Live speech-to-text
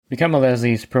Become a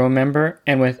Leslie's Pro member,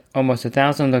 and with almost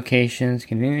 1,000 locations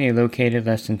conveniently located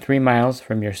less than 3 miles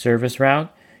from your service route,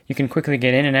 you can quickly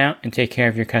get in and out and take care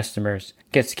of your customers.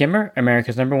 Get Skimmer,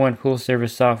 America's #1 pool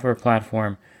service software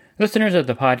platform. Listeners of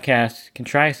the podcast can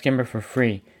try Skimmer for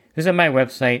free. Visit my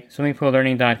website,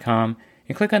 swimmingpoollearning.com,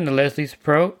 and click on the Leslie's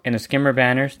Pro and the Skimmer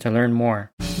banners to learn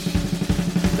more. The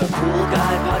Pool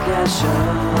Guy Podcast Show.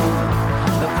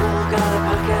 The Pool Guy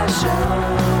Podcast Show.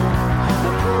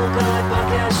 The Pool Guy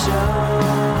Podcast Show.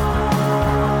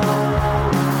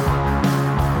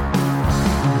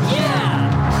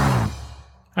 Yeah!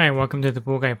 Hi, welcome to the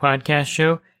Pool Guy Podcast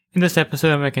Show. In this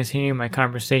episode, I'm going to continue my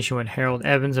conversation with Harold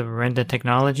Evans of Orenda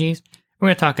Technologies. We're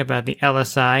going to talk about the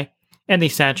LSI and the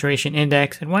saturation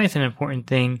index and why it's an important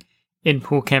thing in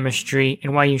pool chemistry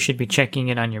and why you should be checking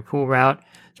it on your pool route.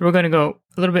 So we're going to go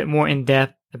a little bit more in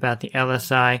depth about the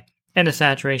LSI and the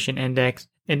saturation index.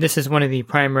 And this is one of the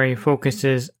primary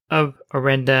focuses of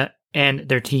Orenda and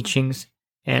their teachings.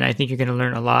 And I think you're going to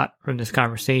learn a lot from this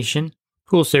conversation.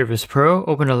 Pool Service Pro.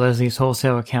 Open a Leslie's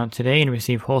wholesale account today and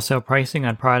receive wholesale pricing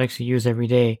on products you use every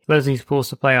day. Leslie's Pool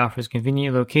Supply offers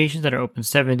convenient locations that are open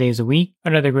 7 days a week.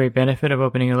 Another great benefit of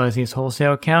opening a Leslie's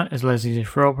wholesale account is Leslie's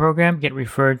referral program. Get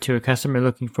referred to a customer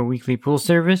looking for weekly pool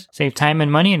service. Save time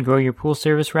and money and grow your pool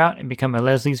service route and become a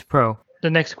Leslie's Pro. The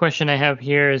next question I have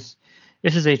here is,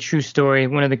 this is a true story.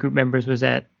 One of the group members was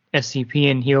at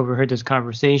SCP and he overheard this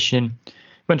conversation. A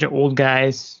bunch of old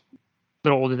guys, a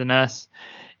little older than us.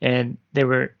 And they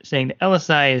were saying the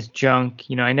LSI is junk.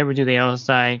 You know, I never do the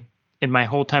LSI in my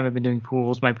whole time I've been doing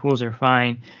pools. My pools are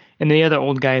fine. And the other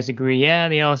old guys agree, yeah,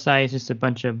 the LSI is just a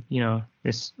bunch of,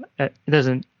 this it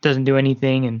doesn't do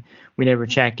anything and we never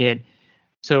check it.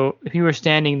 So if you were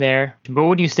standing there, what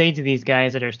would you say to these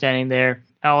guys that are standing there?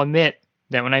 I'll admit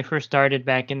that when I first started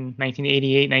back in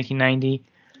 1988, 1990,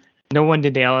 no one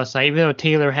did the LSI. Even though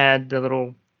Taylor had the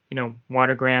little,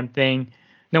 watergram thing,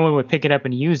 no one would pick it up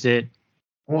and use it.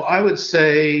 Well, I would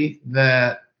say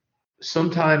that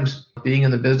sometimes being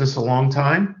in the business a long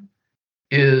time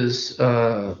is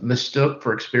mistook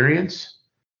for experience.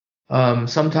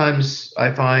 Sometimes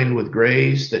I find with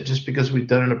grays that just because we've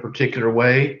done it a particular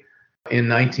way in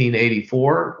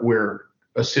 1984, we're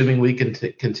assuming we can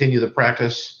continue the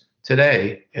practice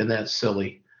today, and that's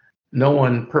silly. No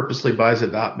one purposely buys a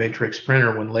dot matrix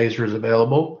printer when laser is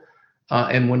available.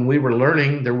 And when we were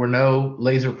learning, there were no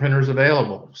laser printers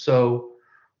available. So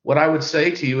what I would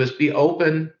say to you is be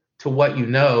open to what you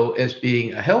know as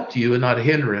being a help to you and not a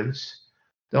hindrance.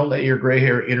 Don't let your gray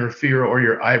hair interfere or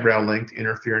your eyebrow length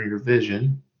interfere in your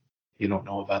vision. You don't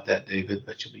know about that, David,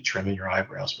 but you'll be trimming your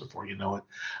eyebrows before you know it.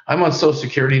 I'm on Social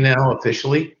Security now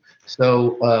officially,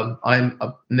 so I'm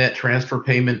a net transfer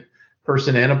payment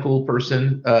person and a pool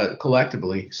person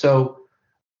collectively. So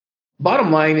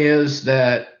bottom line is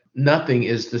that nothing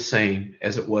is the same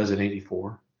as it was in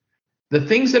 84. The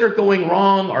things that are going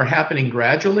wrong are happening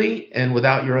gradually and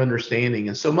without your understanding.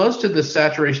 And so most of the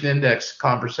saturation index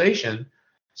conversation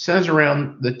centers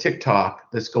around the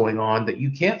tick-tock that's going on that you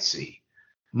can't see.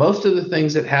 Most of the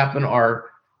things that happen are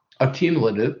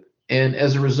accumulative, and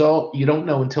as a result, you don't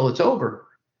know until it's over.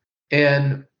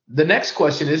 And the next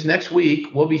question is, next week,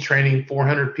 we'll be training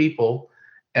 400 people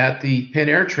at the Pen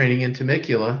Air training in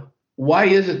Temecula. Why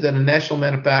is it that a national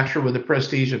manufacturer with the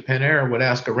prestige of Pen Air would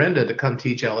ask Orenda to come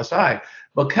teach LSI?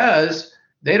 Because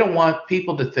they don't want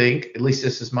people to think, at least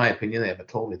this is my opinion, they haven't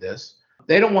told me this,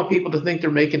 they don't want people to think they're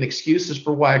making excuses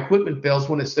for why equipment fails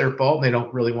when it's their fault and they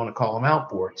don't really want to call them out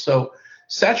for it. So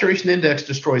saturation index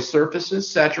destroys surfaces,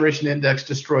 saturation index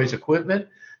destroys equipment,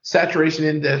 saturation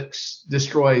index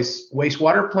destroys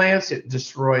wastewater plants, it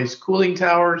destroys cooling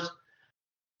towers.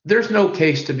 There's no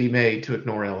case to be made to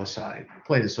ignore LSI,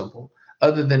 plain and simple,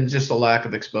 other than just a lack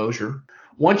of exposure.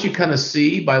 Once you kind of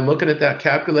see by looking at that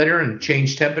calculator and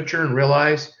change temperature and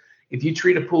realize if you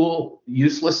treat a pool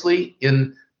uselessly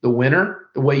in the winter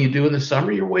the way you do in the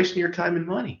summer, you're wasting your time and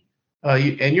money.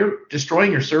 And you're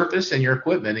destroying your surface and your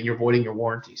equipment and you're voiding your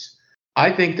warranties.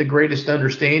 I think the greatest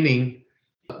understanding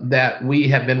that we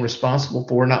have been responsible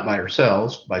for, not by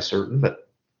ourselves, by certain,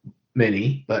 but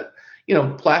many, but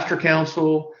Plaster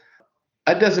Council,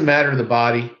 it doesn't matter the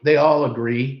body. They all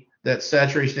agree that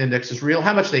saturation index is real.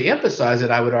 How much they emphasize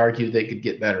it, I would argue they could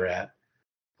get better at.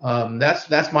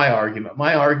 That's my argument.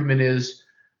 My argument is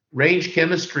range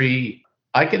chemistry.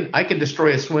 I can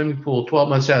destroy a swimming pool 12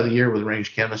 months out of the year with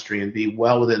range chemistry and be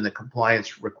well within the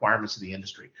compliance requirements of the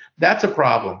industry. That's a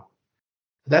problem.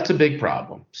 That's a big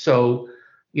problem. So,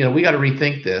 we got to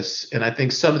rethink this. And I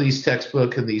think some of these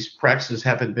textbooks and these practices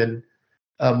haven't been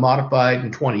modified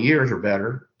in 20 years or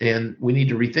better, and we need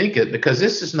to rethink it because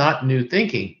this is not new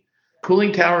thinking.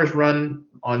 Cooling towers run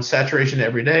on saturation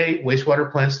every day.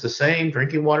 Wastewater plants the same,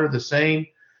 drinking water the same.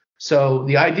 So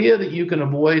the idea that you can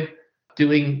avoid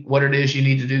doing what it is you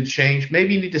need to do to change,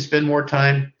 maybe you need to spend more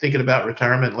time thinking about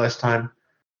retirement, less time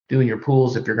doing your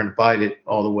pools if you're going to fight it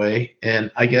all the way. And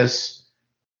I guess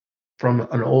from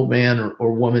an old man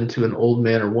or woman to an old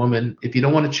man or woman, if you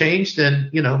don't want to change, then,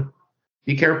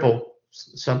 be careful.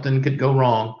 Something could go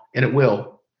wrong, and it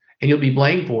will. And you'll be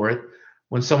blamed for it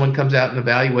when someone comes out and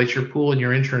evaluates your pool and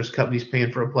your insurance company's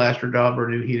paying for a plaster job or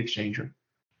a new heat exchanger.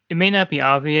 It may not be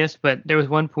obvious, but there was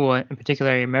one pool in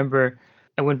particular I remember.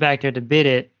 I went back there to bid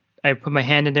it. I put my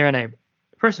hand in there, and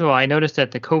first of all, I noticed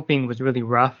that the coping was really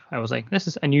rough. I was like, this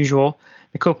is unusual.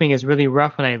 The coping is really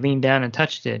rough when I leaned down and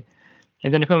touched it.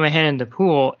 And then I put my hand in the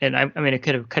pool, and I mean, I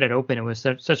could have cut it open. It was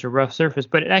such a rough surface,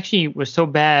 but it actually was so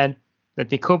bad that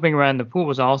the coping around the pool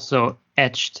was also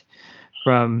etched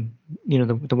from,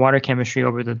 the water chemistry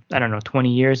over the, 20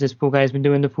 years this pool guy's been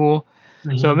doing the pool.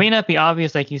 Mm-hmm. So it may not be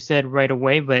obvious, like you said, right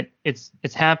away, but it's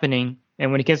happening.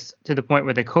 And when it gets to the point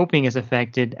where the coping is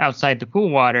affected outside the pool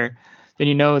water, then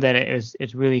you know that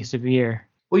it's really severe.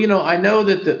 Well, I know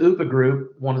that the UPA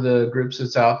group, one of the groups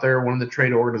that's out there, one of the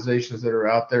trade organizations that are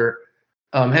out there,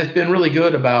 has been really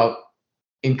good about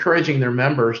encouraging their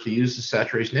members to use the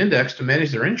saturation index to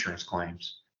manage their insurance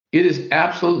claims. It is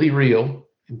absolutely real.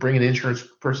 Bring an insurance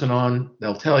person on,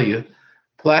 they'll tell you.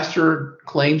 Plaster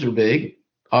claims are big.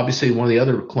 Obviously, one of the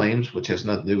other claims, which has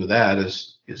nothing to do with that,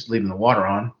 is leaving the water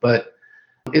on. But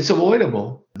it's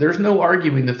avoidable. There's no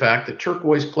arguing the fact that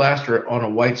turquoise plaster on a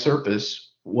white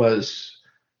surface was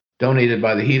donated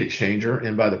by the heat exchanger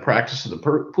and by the practice of the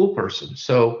pool person.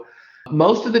 So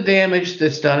most of the damage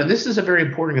that's done, and this is a very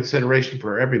important consideration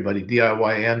for everybody,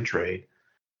 DIY and trade,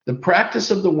 the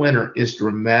practice of the winter is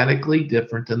dramatically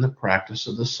different than the practice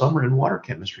of the summer in water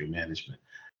chemistry management.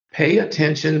 Pay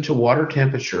attention to water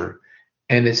temperature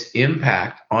and its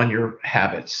impact on your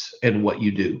habits and what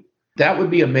you do. That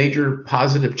would be a major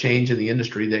positive change in the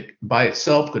industry that by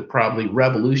itself could probably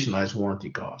revolutionize warranty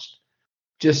cost.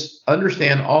 Just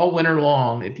understand all winter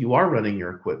long, if you are running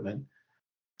your equipment,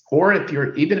 or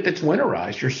even if it's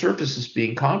winterized, your surface is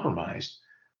being compromised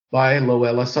by low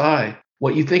LSI.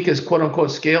 What you think is quote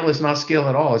unquote scale is not scale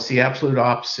at all. It's the absolute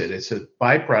opposite. It's a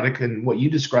byproduct. And what you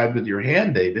described with your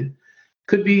hand, David,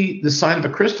 could be the sign of a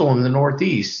crystal in the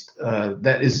Northeast.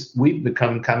 We've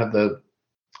become kind of the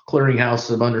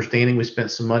clearinghouse of understanding. We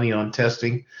spent some money on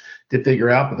testing to figure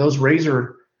out, but those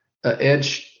razor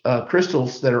edge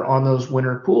crystals that are on those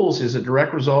winter pools is a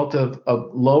direct result of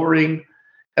lowering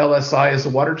LSI as the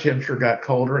water temperature got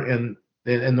colder and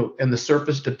the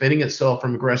surface defending itself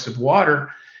from aggressive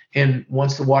water. And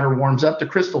once the water warms up, the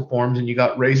crystal forms and you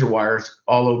got razor wires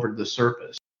all over the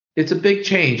surface. It's a big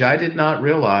change. I did not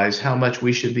realize how much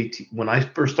we should be, when I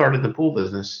first started the pool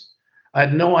business, I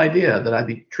had no idea that I'd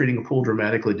be treating a pool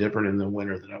dramatically different in the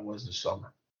winter than I was this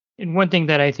summer. And one thing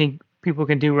that I think people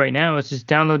can do right now is just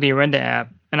download the Orenda app.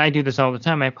 And I do this all the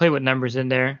time. I play with numbers in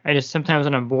there. I just sometimes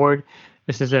when I'm bored,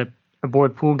 this is a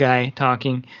bored pool guy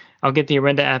talking, I'll get the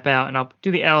Orenda app out and I'll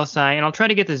do the LSI and I'll try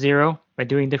to get to zero by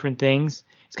doing different things.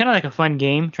 It's kind of like a fun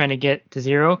game trying to get to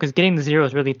zero because getting to zero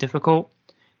is really difficult.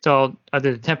 So I'll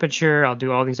do the temperature, I'll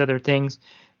do all these other things.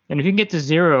 And if you can get to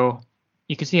zero,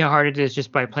 you can see how hard it is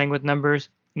just by playing with numbers.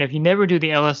 And if you never do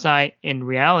the LSI in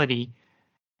reality,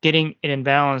 getting it in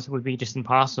balance would be just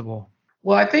impossible.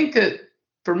 Well, I think that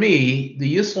for me, the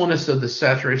usefulness of the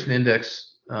saturation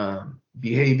index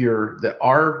behavior that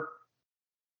our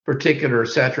particular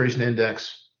saturation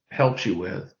index helps you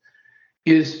with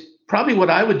is probably what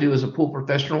I would do as a pool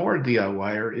professional or a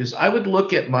DIYer is I would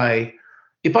look at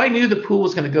if I knew the pool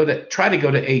was going to try to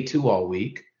go to A2 all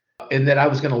week and that I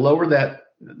was going to lower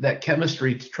that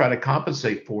chemistry to try to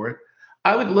compensate for it,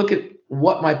 I would look at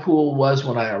what my pool was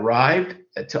when I arrived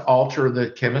to alter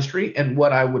the chemistry and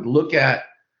what I would look at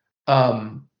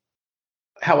how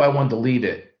I wanted to leave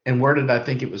it and where did I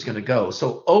think it was going to go.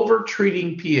 So over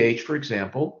treating pH, for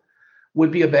example,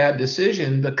 would be a bad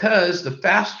decision because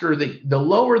the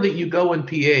lower that you go in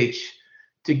pH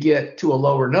to get to a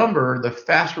lower number, the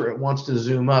faster it wants to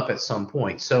zoom up at some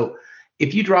point. So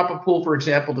if you drop a pool, for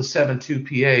example, to 7.2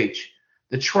 pH,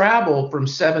 the travel from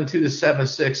 7.2 to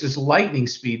 7.6 is lightning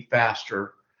speed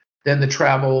faster than the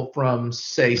travel from,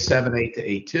 say, 7.8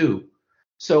 to 8.2.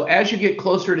 So as you get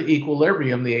closer to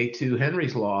equilibrium, the 8.2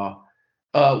 Henry's law,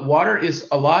 water is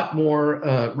a lot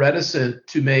more reticent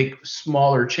to make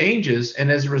smaller changes, and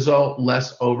as a result,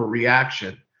 less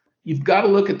overreaction. You've got to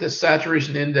look at the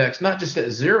saturation index, not just at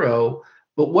zero,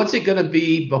 but what's it going to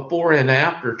be before and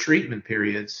after treatment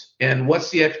periods, and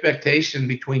what's the expectation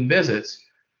between visits.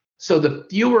 So the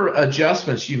fewer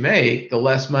adjustments you make, the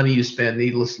less money you spend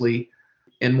needlessly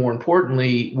and more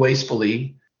importantly,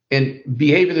 wastefully, and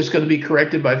behavior that's going to be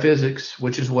corrected by physics,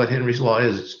 which is what Henry's law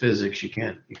is. It's physics. You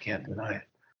can't deny it.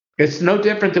 It's no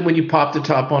different than when you pop the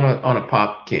top on a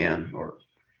pop can or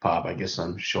pop. I guess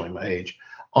I'm showing my age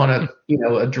on a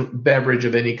beverage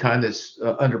of any kind that's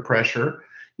under pressure.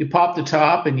 You pop the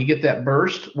top and you get that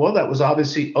burst. Well, that was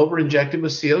obviously over-injected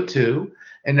with CO2,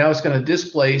 and now it's going to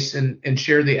displace and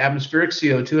share the atmospheric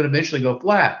CO2 and eventually go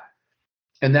flat.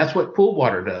 And that's what pool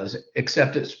water does,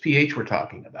 except it's pH we're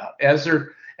talking about. As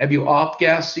you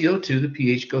off-gas CO2, the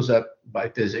pH goes up by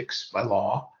physics, by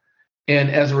law.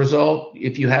 And as a result,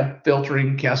 if you have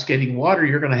filtering, cascading water,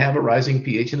 you're going to have a rising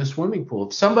pH in a swimming pool.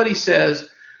 If somebody says,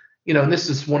 and this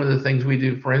is one of the things we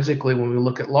do forensically when we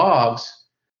look at logs,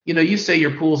 you say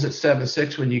your pool's at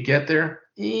 7.6 when you get there.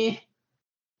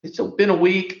 It's been a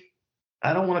week.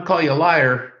 I don't want to call you a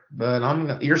liar,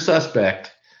 but you're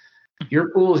suspect.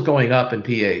 Your pool is going up in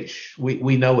pH.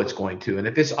 We know it's going to. And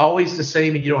if it's always the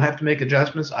same and you don't have to make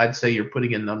adjustments, I'd say you're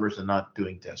putting in numbers and not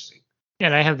doing testing. Yeah,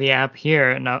 and I have the app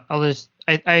here, and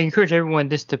I encourage everyone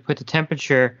just to put the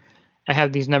temperature. I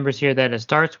have these numbers here that it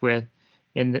starts with,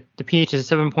 and the pH is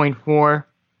 7.4.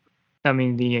 I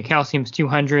mean, the calcium is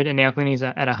 200, and the alkalinity is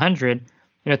at 100.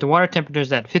 And if the water temperature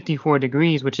is at 54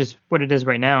 degrees, which is what it is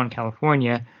right now in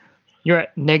California, you're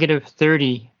at negative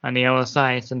 30 on the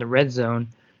LSI. It's in the red zone.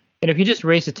 And if you just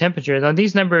raise the temperature, now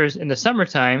these numbers in the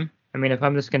summertime, I mean, if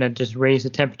I'm just going to just raise the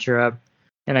temperature up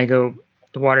and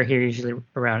the water here usually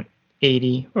around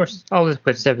 80, or I'll just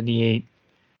put 78.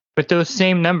 But those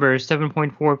same numbers,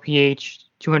 7.4 pH,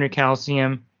 200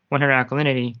 calcium, 100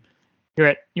 alkalinity,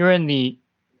 you're in the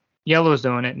yellow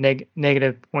zone at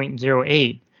negative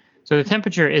 0.08. So the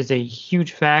temperature is a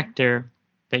huge factor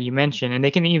that you mentioned, and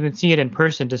they can even see it in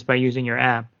person just by using your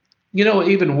app.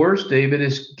 Even worse, David,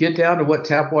 is get down to what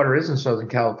tap water is in Southern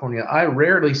California. I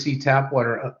rarely see tap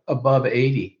water above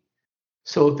 80.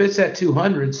 So if it's at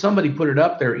 200, somebody put it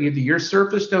up there. Either your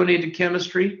surface donated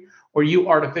chemistry or you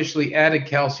artificially added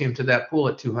calcium to that pool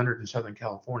at 200 in Southern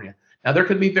California. Now, there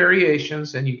could be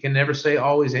variations, and you can never say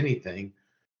always anything.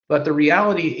 But the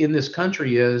reality in this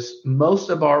country is most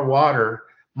of our water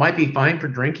might be fine for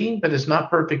drinking, but it's not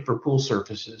perfect for pool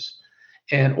surfaces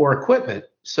or equipment.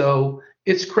 So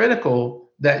it's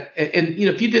critical that, and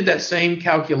if you did that same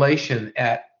calculation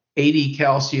at 80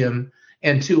 calcium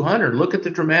and 200, look at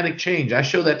the dramatic change. I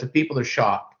show that to people, they're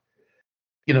shocked.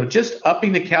 Just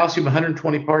upping the calcium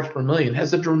 120 parts per million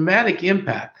has a dramatic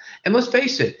impact. And let's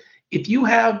face it, if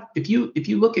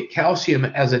you look at calcium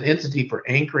as an entity for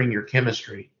anchoring your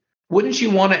chemistry, wouldn't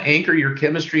you want to anchor your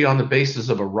chemistry on the basis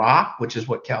of a rock, which is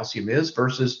what calcium is,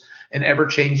 versus an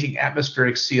ever-changing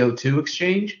atmospheric CO2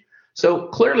 exchange? So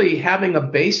clearly having a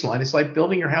baseline, it's like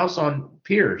building your house on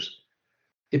piers.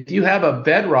 If you have a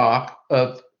bedrock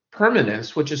of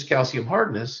permanence, which is calcium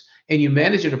hardness, and you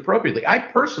manage it appropriately. I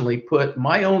personally put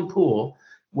my own pool,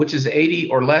 which is 80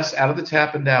 or less out of the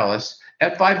tap in Dallas,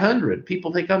 at 500.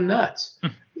 People think I'm nuts.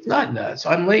 It's not nuts.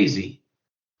 I'm lazy.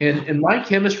 And my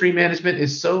chemistry management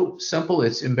is so simple,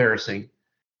 it's embarrassing,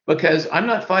 because I'm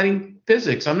not fighting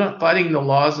physics. I'm not fighting the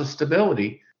laws of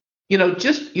stability.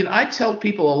 I tell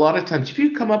people a lot of times, if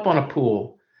you come up on a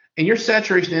pool and your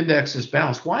saturation index is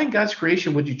balanced, why in God's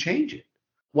creation would you change it?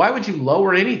 Why would you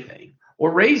lower anything or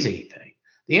raise anything?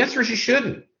 The answer is you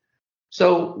shouldn't.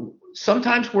 So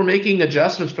sometimes we're making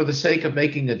adjustments for the sake of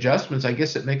making adjustments. I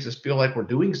guess it makes us feel like we're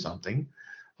doing something.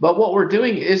 But what we're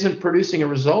doing isn't producing a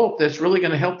result that's really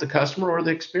going to help the customer or the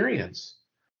experience.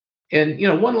 And,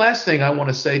 one last thing I want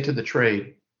to say to the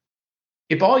trade.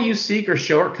 If all you seek are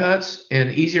shortcuts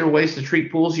and easier ways to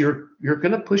treat pools, you're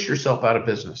going to push yourself out of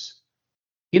business.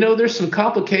 There's some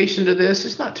complication to this.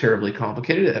 It's not terribly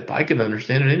complicated. If I can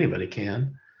understand it, anybody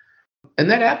can.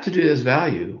 And that aptitude has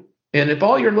value. And if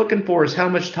all you're looking for is how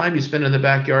much time you spend in the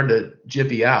backyard to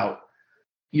jiffy out,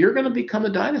 you're going to become a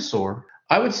dinosaur.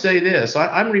 I would say this.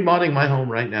 I'm remodeling my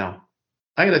home right now.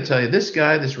 I got to tell you, this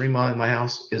guy that's remodeling my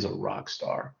house is a rock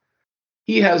star.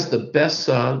 He has the best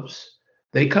subs.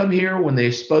 They come here when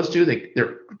they're supposed to.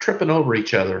 They're tripping over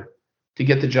each other to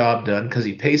get the job done because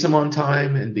he pays them on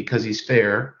time and because he's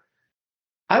fair.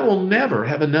 I will never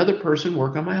have another person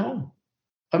work on my home.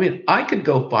 I mean, I could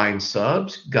go find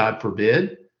subs, God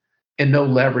forbid, and no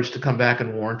leverage to come back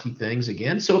and warranty things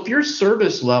again. So if your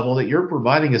service level that you're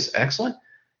providing is excellent,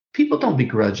 people don't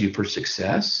begrudge you for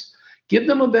success. Give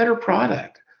them a better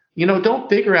product. Don't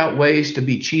figure out ways to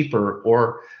be cheaper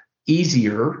or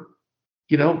easier.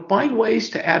 Find ways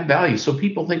to add value so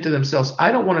people think to themselves,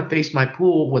 I don't want to face my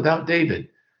pool without David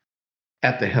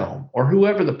at the helm, or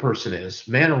whoever the person is,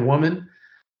 man or woman,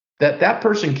 that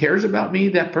person cares about me,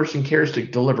 that person cares to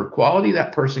deliver quality,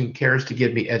 that person cares to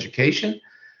give me education,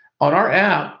 On our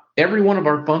app, every one of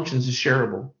our functions is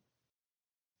shareable.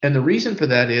 And the reason for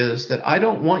that is that I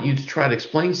don't want you to try to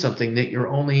explain something that you're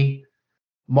only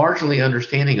marginally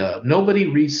understanding of. Nobody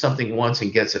reads something once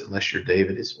and gets it unless you're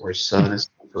David or his son is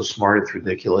so smart it's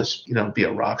ridiculous. Be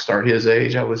a rock star at his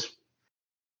age. I was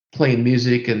playing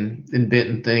music and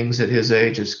inventing things at his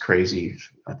age. It's crazy.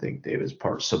 I think David's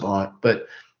part savant, but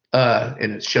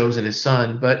and it shows in his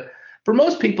son. But for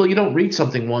most people, you don't read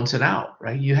something once and out,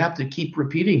 right? You have to keep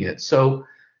repeating it. So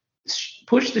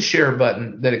push the share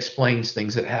button that explains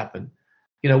things that happen.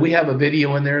 We have a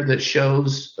video in there that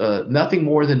shows nothing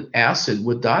more than acid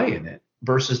with dye in it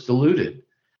versus diluted.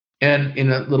 And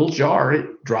in a little jar,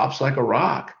 it drops like a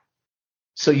rock.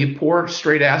 So you pour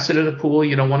straight acid in a pool,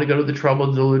 you don't want to go to the trouble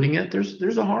of diluting it.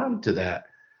 There's a harm to that.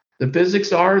 The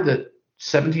physics are that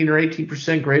 17 or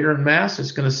 18% greater in mass,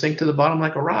 it's going to sink to the bottom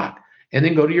like a rock and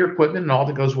then go to your equipment and all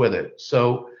that goes with it.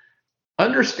 So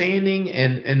understanding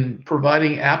and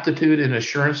providing aptitude and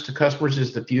assurance to customers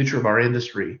is the future of our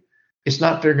industry. It's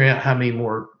not figuring out how many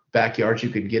more backyards you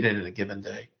can get in a given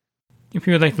day. If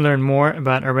you would like to learn more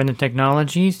about Orenda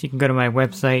Technologies, you can go to my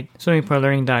website,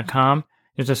 swimmingpoollearning.com.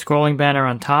 There's a scrolling banner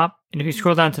on top, and if you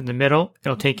scroll down to the middle,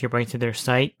 it'll take you right to their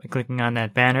site by clicking on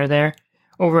that banner there.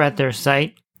 Over at their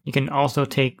site, you can also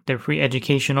take their free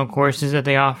educational courses that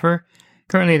they offer.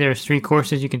 Currently, there's 3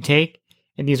 courses you can take,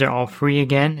 and these are all free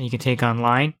again, and you can take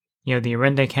online. You have the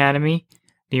Orenda Academy,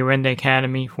 the Orenda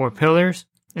Academy 4 Pillars,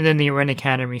 and then the Orenda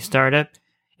Academy Startup.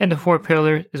 And the 4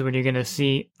 Pillars is where you're going to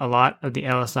see a lot of the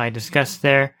LSI discussed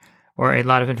there, or a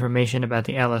lot of information about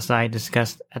the LSI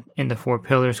discussed in the 4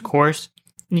 Pillars course.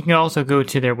 And you can also go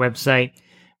to their website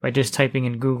by just typing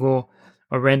in Google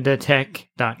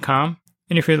orendatech.com.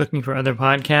 And if you're looking for other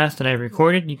podcasts that I've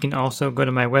recorded, you can also go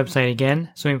to my website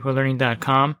again,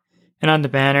 swimmingpoollearning.com. And on the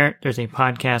banner, there's a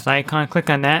podcast icon. Click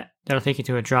on that. That'll take you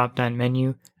to a drop-down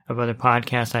menu of other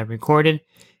podcasts I've recorded.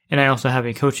 And I also have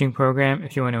a coaching program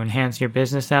if you want to enhance your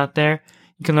business out there.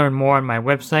 You can learn more on my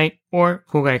website or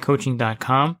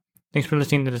poolguycoaching.com. Thanks for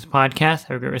listening to this podcast.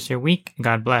 Have a great rest of your week, and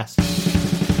God bless.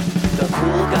 The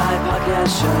Pool Guy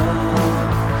Podcast Show.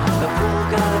 The Pool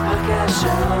Guy Podcast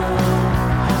Show.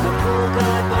 The Pool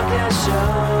Guy Podcast Show.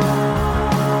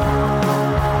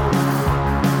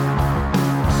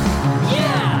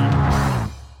 Yeah!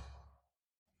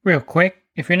 Real quick,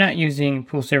 if you're not using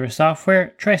pool service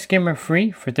software, try Skimmer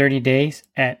free for 30 days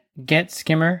at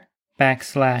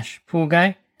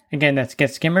getskimmer.com/poolguy. Again, that's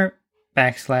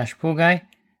getskimmer.com/poolguy.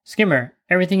 Skimmer,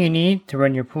 everything you need to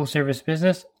run your pool service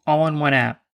business all in one app.